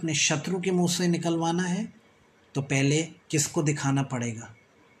मुंह से, अपने शत्रु के मुंह से निकलवाना है, तो पहले किसको दिखाना पड़ेगा,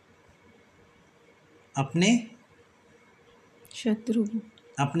 अपने शत्रु,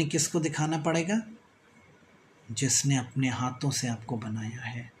 अपने किसको दिखाना पड़ेगा? जिसने अपने हाथों से आपको बनाया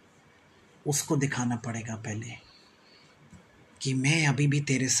है, उसको दिखाना पड़ेगा पहले कि मैं अभी भी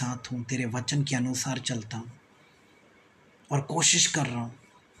तेरे साथ हूँ, तेरे वचन के अनुसार चलता हूँ और कोशिश कर रहा हूँ।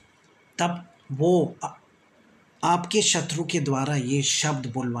 तब वो आपके शत्रु के द्वारा ये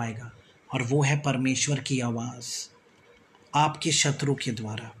शब्द बुलवाएगा, और वो है परमेश्वर की आवाज़ आपके शत्रु के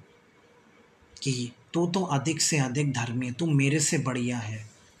द्वारा कि तू तो अधिक से अधिक धर्मी है, तू मेरे से बढ़िया है।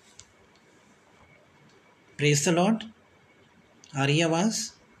 Praise the Lord. आ रही आवाज़?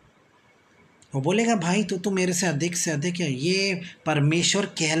 वो बोलेगा भाई तू तो मेरे से अधिक है। ये परमेश्वर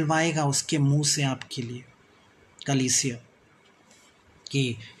कहलवाएगा उसके मुंह से आपके लिए, कलीसिया,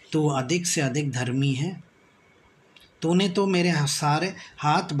 कि तू अधिक से अधिक धर्मी है, तूने तो मेरे सारे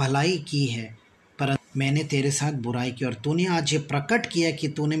हाथ भलाई की है, पर मैंने तेरे साथ बुराई की, और तूने आज ये प्रकट किया कि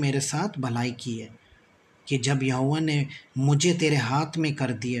तूने मेरे साथ भलाई की है, कि जब यहोवा ने मुझे तेरे हाथ में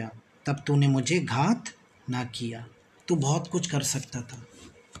कर दिया तब तूने मुझे घात ना किया। तू बहुत कुछ कर सकता था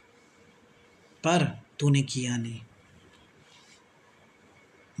पर तूने किया नहीं।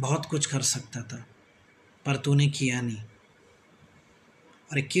 बहुत कुछ कर सकता था पर तूने किया नहीं।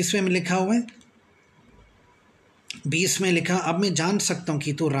 और 21वें में लिखा हुआ है, 20 में लिखा, अब मैं जान सकता हूँ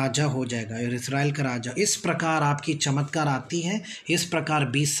कि तू राजा हो जाएगा और इज़राइल का राजा। इस प्रकार आपकी चमत्कार आती है, इस प्रकार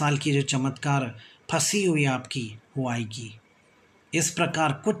 20 साल की जो चमत्कार फंसी हुई आपकी वो आएगी। इस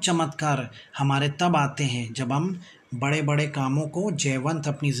प्रकार कुछ चमत्कार हमारे तब आते हैं जब हम बड़े बड़े कामों को जयवंत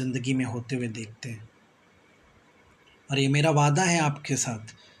अपनी ज़िंदगी में होते हुए देखते हैं। और ये मेरा वादा है आपके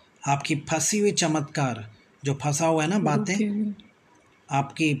साथ, आपकी फंसी हुई चमत्कार, जो फंसा हुआ है ना बातें,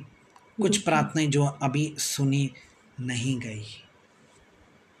 आपकी कुछ प्रार्थनाएं जो अभी सुनी नहीं गई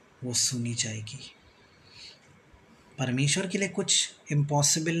वो सुनी जाएगी। परमेश्वर के लिए कुछ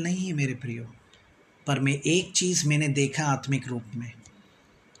इम्पॉसिबल नहीं है मेरे प्रियो। पर मैं एक चीज़ मैंने देखा आत्मिक रूप में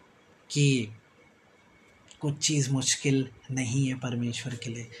कि कुछ चीज़ मुश्किल नहीं है परमेश्वर के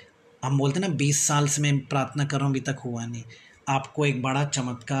लिए। हम बोलते ना 20 साल से मैं प्रार्थना कर रहा हूँ अभी तक हुआ नहीं। आपको एक बड़ा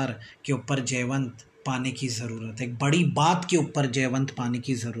चमत्कार के ऊपर जयवंत पाने की ज़रूरत है, एक बड़ी बात के ऊपर जयवंत पाने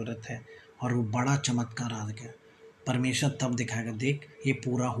की ज़रूरत है, और वो बड़ा चमत्कार आ गया। परमेश्वर तब दिखाएगा, देख ये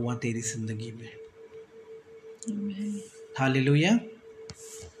पूरा हुआ तेरी ज़िंदगी में। हालेलुया।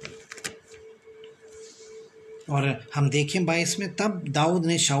 और हम देखें 22 में, तब दाऊद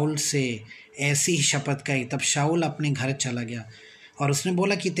ने शाऊल से ऐसी ही शपथ खाई। तब शाऊल अपने घर चला गया और उसने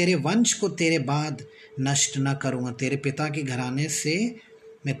बोला कि तेरे वंश को तेरे बाद नष्ट न करूँगा, तेरे पिता के घराने से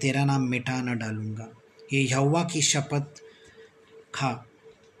मैं तेरा नाम मिटा न डालूँगा। ये यहोवा की शपथ खा।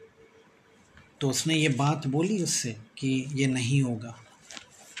 तो उसने ये बात बोली उससे कि ये नहीं होगा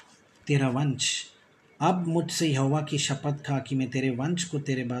तेरा वंश। अब मुझसे यहोवा की शपथ खा कि मैं तेरे वंश को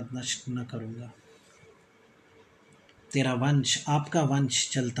तेरे बाद नष्ट न करूँगा। तेरा वंश, आपका वंश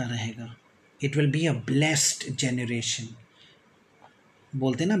चलता रहेगा। It will be a blessed generation.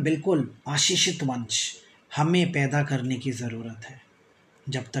 बोलते ना, बिल्कुल आशीषित वंश हमें पैदा करने की ज़रूरत है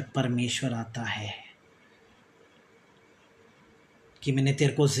जब तक परमेश्वर आता है, कि मैंने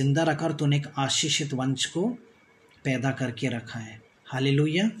तेरे को जिंदा रखा और तूने एक आशीषित वंश को पैदा करके रखा है।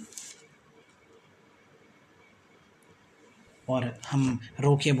 हालेलुया। और हम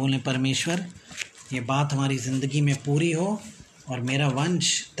रो के बोलें, परमेश्वर ये बात हमारी ज़िंदगी में पूरी हो और मेरा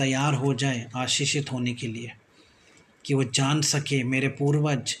वंश तैयार हो जाए आशीषित होने के लिए, कि वो जान सके मेरे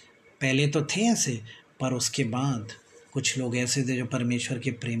पूर्वज पहले तो थे ऐसे, पर उसके बाद कुछ लोग ऐसे थे जो परमेश्वर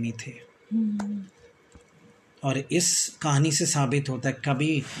के प्रेमी थे। और इस कहानी से साबित होता है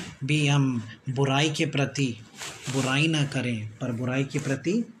कभी भी हम बुराई के प्रति बुराई ना करें, पर बुराई के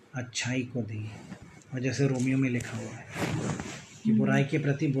प्रति अच्छाई को दें। और जैसे रोमियो में लिखा हुआ है कि बुराई के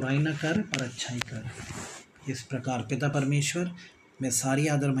प्रति बुराई ना कर पर अच्छाई कर। इस प्रकार पिता परमेश्वर, मैं सारी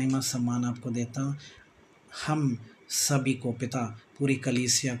आदर महिमा सम्मान आपको देता हूँ। हम सभी को पिता, पूरी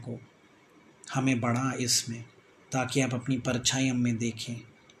कलीसिया को हमें बढ़ा इसमें, ताकि आप अपनी परछाई हम में देखें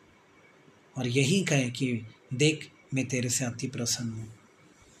और यही कहे कि देख मैं तेरे से अति प्रसन्न हूँ।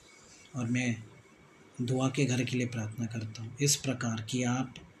 और मैं दुआ के घर के लिए प्रार्थना करता हूँ इस प्रकार कि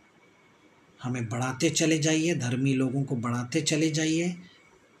आप हमें बढ़ाते चले जाइए, धर्मी लोगों को बढ़ाते चले जाइए,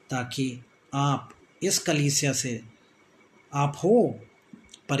 ताकि आप इस कलीसिया से आप हो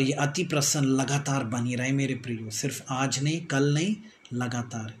पर ये अति प्रसन्न लगातार बनी रहे मेरे प्रियो, सिर्फ आज नहीं, कल नहीं,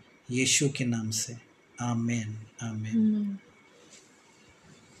 लगातार, यीशु के नाम से। आमीन आमीन।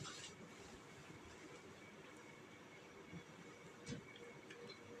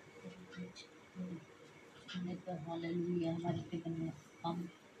 हालेलुया। हमारे हम